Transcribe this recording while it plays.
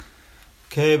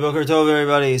Okay, Boker Tov,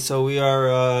 everybody. So we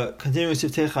are continuing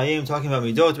Siftei Chaim, talking about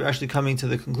Midot. We're actually coming to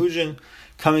the conclusion,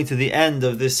 coming to the end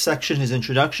of this section, his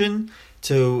introduction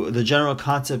to the general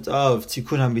concept of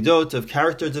Tikkun HaMidot, of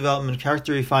character development,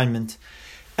 character refinement.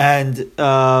 And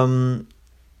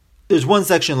there's one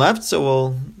section left, so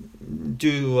we'll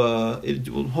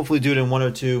hopefully do it in one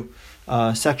or two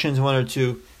sections, one or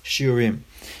two shiurim.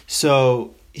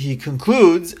 So he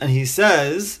concludes, and he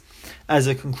says, as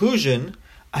a conclusion,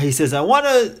 he says, I want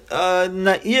to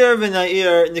na'ir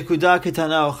v'na'ir nikuda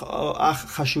ketana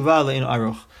chashuva le'in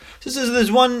aruch. So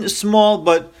there's one small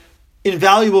but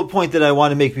invaluable point that I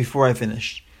want to make before I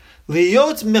finish.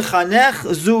 Liyot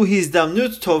mechanech zu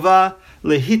hizdamnut tova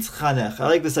lehitzchanech. I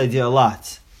like this idea a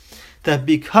lot. That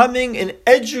becoming an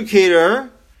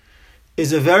educator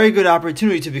is a very good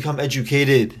opportunity to become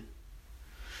educated.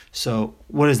 So,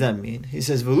 what does that mean? He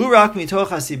says, "V'lurak mitoch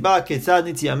hasiba ketzad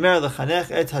nityamer lechanech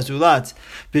et hazulat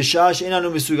b'shah she'enanu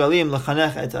misugalim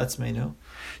lechanech et atzmeinu."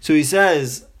 So he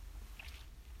says,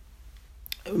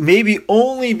 maybe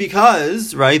only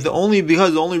because, right? The only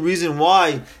reason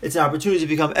why it's an opportunity to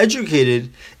become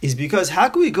educated is because how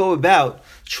can we go about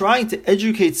trying to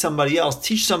educate somebody else,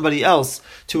 teach somebody else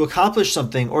to accomplish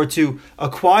something or to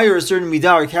acquire a certain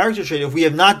midah or character trait if we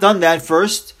have not done that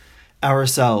first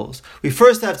ourselves? We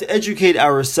first have to educate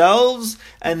ourselves,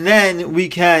 and then we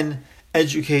can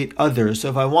educate others. So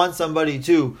if I want somebody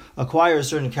to acquire a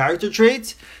certain character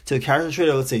trait, to the character trait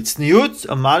of, let's say, tzniut,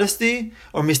 a modesty,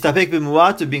 or mistapek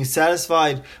b'muat, of being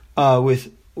satisfied with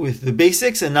the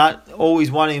basics and not always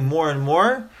wanting more and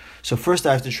more, so first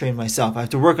I have to train myself. I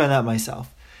have to work on that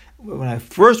myself. When I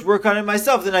first work on it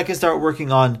myself, then I can start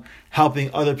working on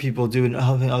helping other people do it,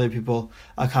 helping other people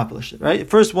accomplish it. Right?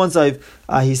 First, once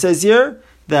he says here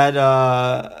that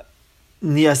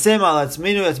niyasem al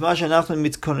atzmenu et ma she'anachnu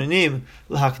mitkonenim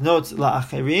lahaknot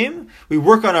la'acherim. We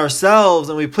work on ourselves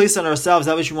and we place on ourselves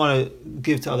that which we want to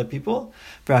give to other people.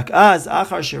 Only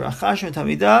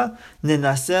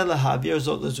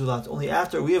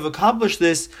after we have accomplished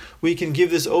this, we can give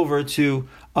this over to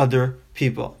other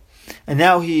people. And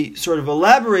now he sort of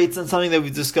elaborates on something that we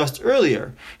discussed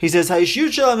earlier. He says, So he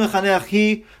says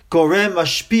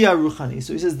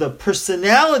the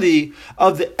personality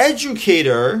of the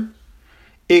educator,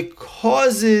 it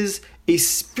causes a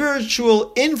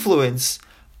spiritual influence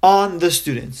on the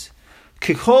students.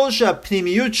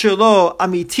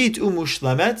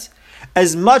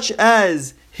 As much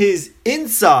as his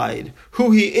inside,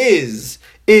 who he is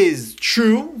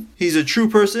true, he's a true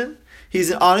person,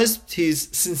 he's honest, he's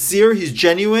sincere, he's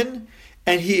genuine,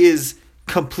 and he is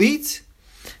complete.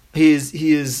 He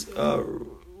has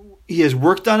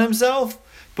worked on himself.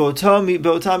 So then,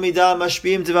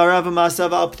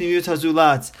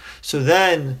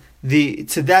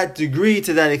 to that degree,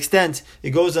 to that extent, it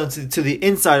goes on to the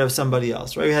inside of somebody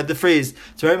else. Right? We had the phrase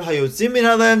things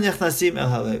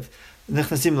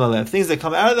that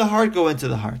come out of the heart go into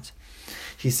the heart.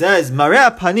 He says,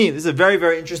 Mareh Panim. This is a very,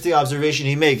 very interesting observation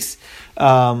he makes.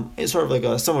 It's sort of like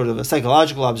somewhat of a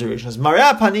psychological observation.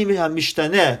 Mareh Panim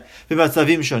mishtaneh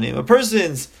b'matzavim shonim. A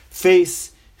person's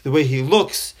face, the way he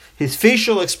looks, his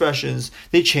facial expressions,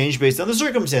 they change based on the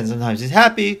circumstance. Sometimes he's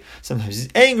happy, sometimes he's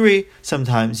angry,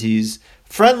 sometimes he's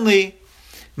friendly.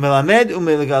 Melamed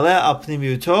u'melegaleh al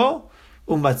pnimiuto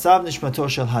u'matzav nishmato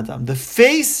shel hadam. The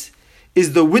face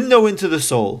is the window into the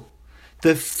soul.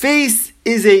 The face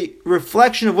is a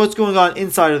reflection of what's going on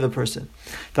inside of the person.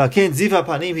 And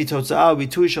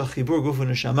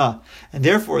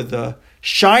therefore, the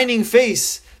shining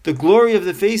face, the glory of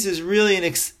the face is really an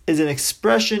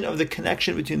expression of the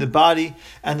connection between the body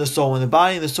and the soul. When the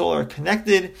body and the soul are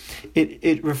connected,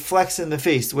 it reflects in the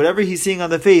face. Whatever he's seeing on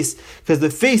the face, because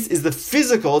the face is the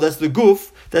physical, that's the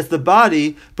guf, that's the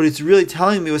body, but it's really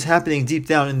telling me what's happening deep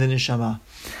down in the neshama.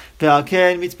 So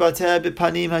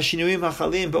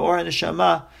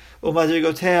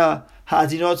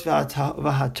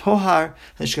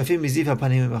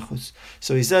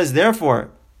he says, therefore,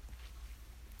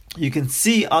 you can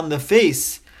see on the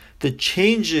face the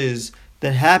changes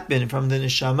that happen from the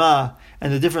neshama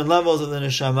and the different levels of the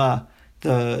neshama,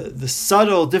 the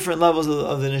subtle different levels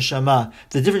of the neshama,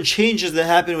 the different changes that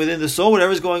happen within the soul,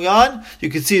 whatever's going on,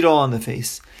 you can see it all on the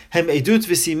face.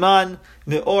 Whatever's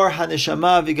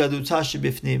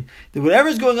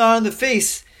going on in the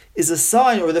face is a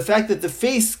sign, or the fact that the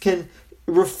face can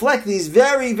reflect these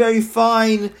very, very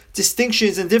fine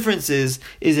distinctions and differences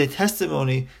is a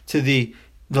testimony to the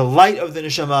light of the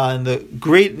neshama and the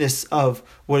greatness of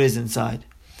what is inside.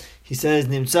 He says,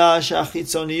 Nimtza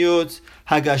shachitzoniyut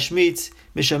hagashmit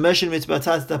mishameshin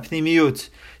mitbatat tapnimiyut,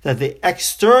 that the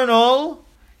external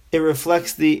it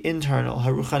reflects the internal,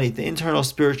 haruchanit, the internal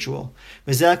spiritual.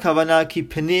 V'zeh kavana ki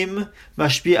panim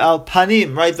mashpi al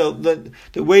panim, right?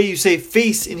 The way you say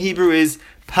face in Hebrew is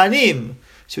panim.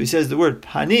 So he says the word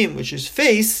panim, which is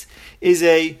face, is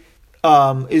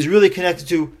really connected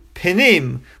to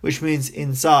pinim, which means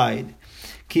inside.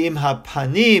 Ki im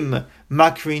ha-panim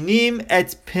makrinim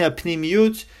et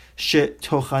pnimiyut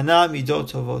shetochana midot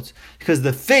tovot. Because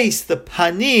the face, the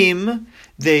panim,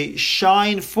 they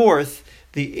shine forth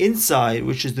the inside,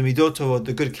 which is the midot tovot,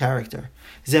 the good character.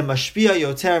 Zeh mashpia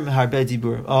yoter meharbe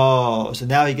dibur. Oh, so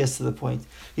now he gets to the point.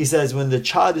 He says when the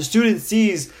student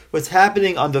sees what's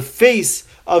happening on the face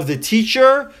of the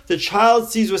teacher, the child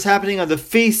sees what's happening on the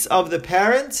face of the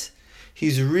parent.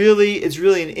 It's really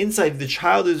an insight. The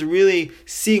child is really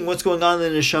seeing what's going on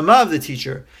in the neshama of the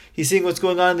teacher. He's seeing what's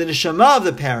going on in the neshama of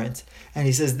the parent. And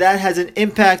he says that has an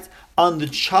impact on the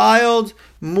child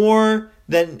more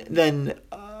than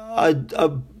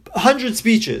 100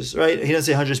 speeches, right? He doesn't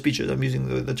say 100 speeches. I'm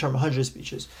using the term 100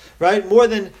 speeches, right? More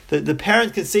than the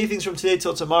parent can say things from today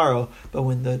till tomorrow. But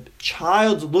when the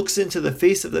child looks into the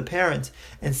face of the parent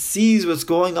and sees what's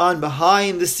going on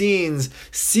behind the scenes,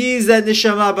 sees that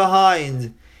neshama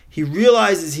behind, he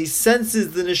realizes, he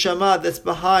senses the neshama that's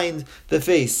behind the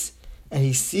face. And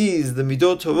he sees the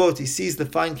midot tovot, he sees the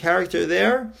fine character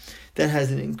there that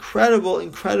has an incredible,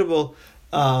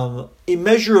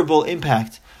 immeasurable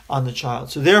impact on the child.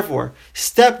 So therefore,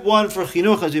 step one for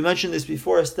chinuch, as we mentioned this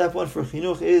before, step one for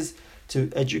chinuch is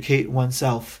to educate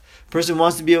oneself. A person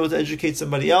wants to be able to educate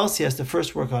somebody else, he has to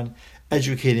first work on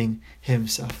educating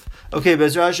himself. Okay,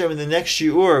 Be'ezrat Hashem, in the next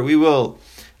shiur, we will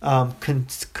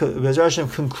Be'ezrat Hashem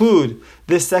conclude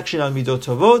this section on Midot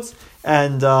Tovot,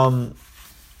 and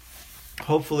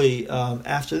hopefully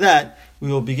after that, we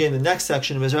will begin the next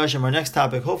section of Be'ezrat Hashem. Our next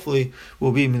topic, hopefully,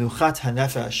 will be Menuchat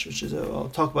HaNefesh, which is, I'll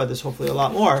talk about this hopefully a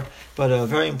lot more, but a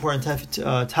very important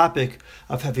topic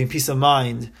of having peace of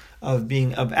mind, of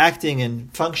acting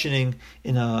and functioning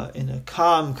in a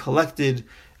calm, collected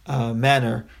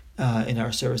manner in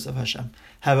our service of Hashem.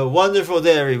 Have a wonderful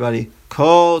day, everybody.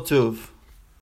 Kol Tuv.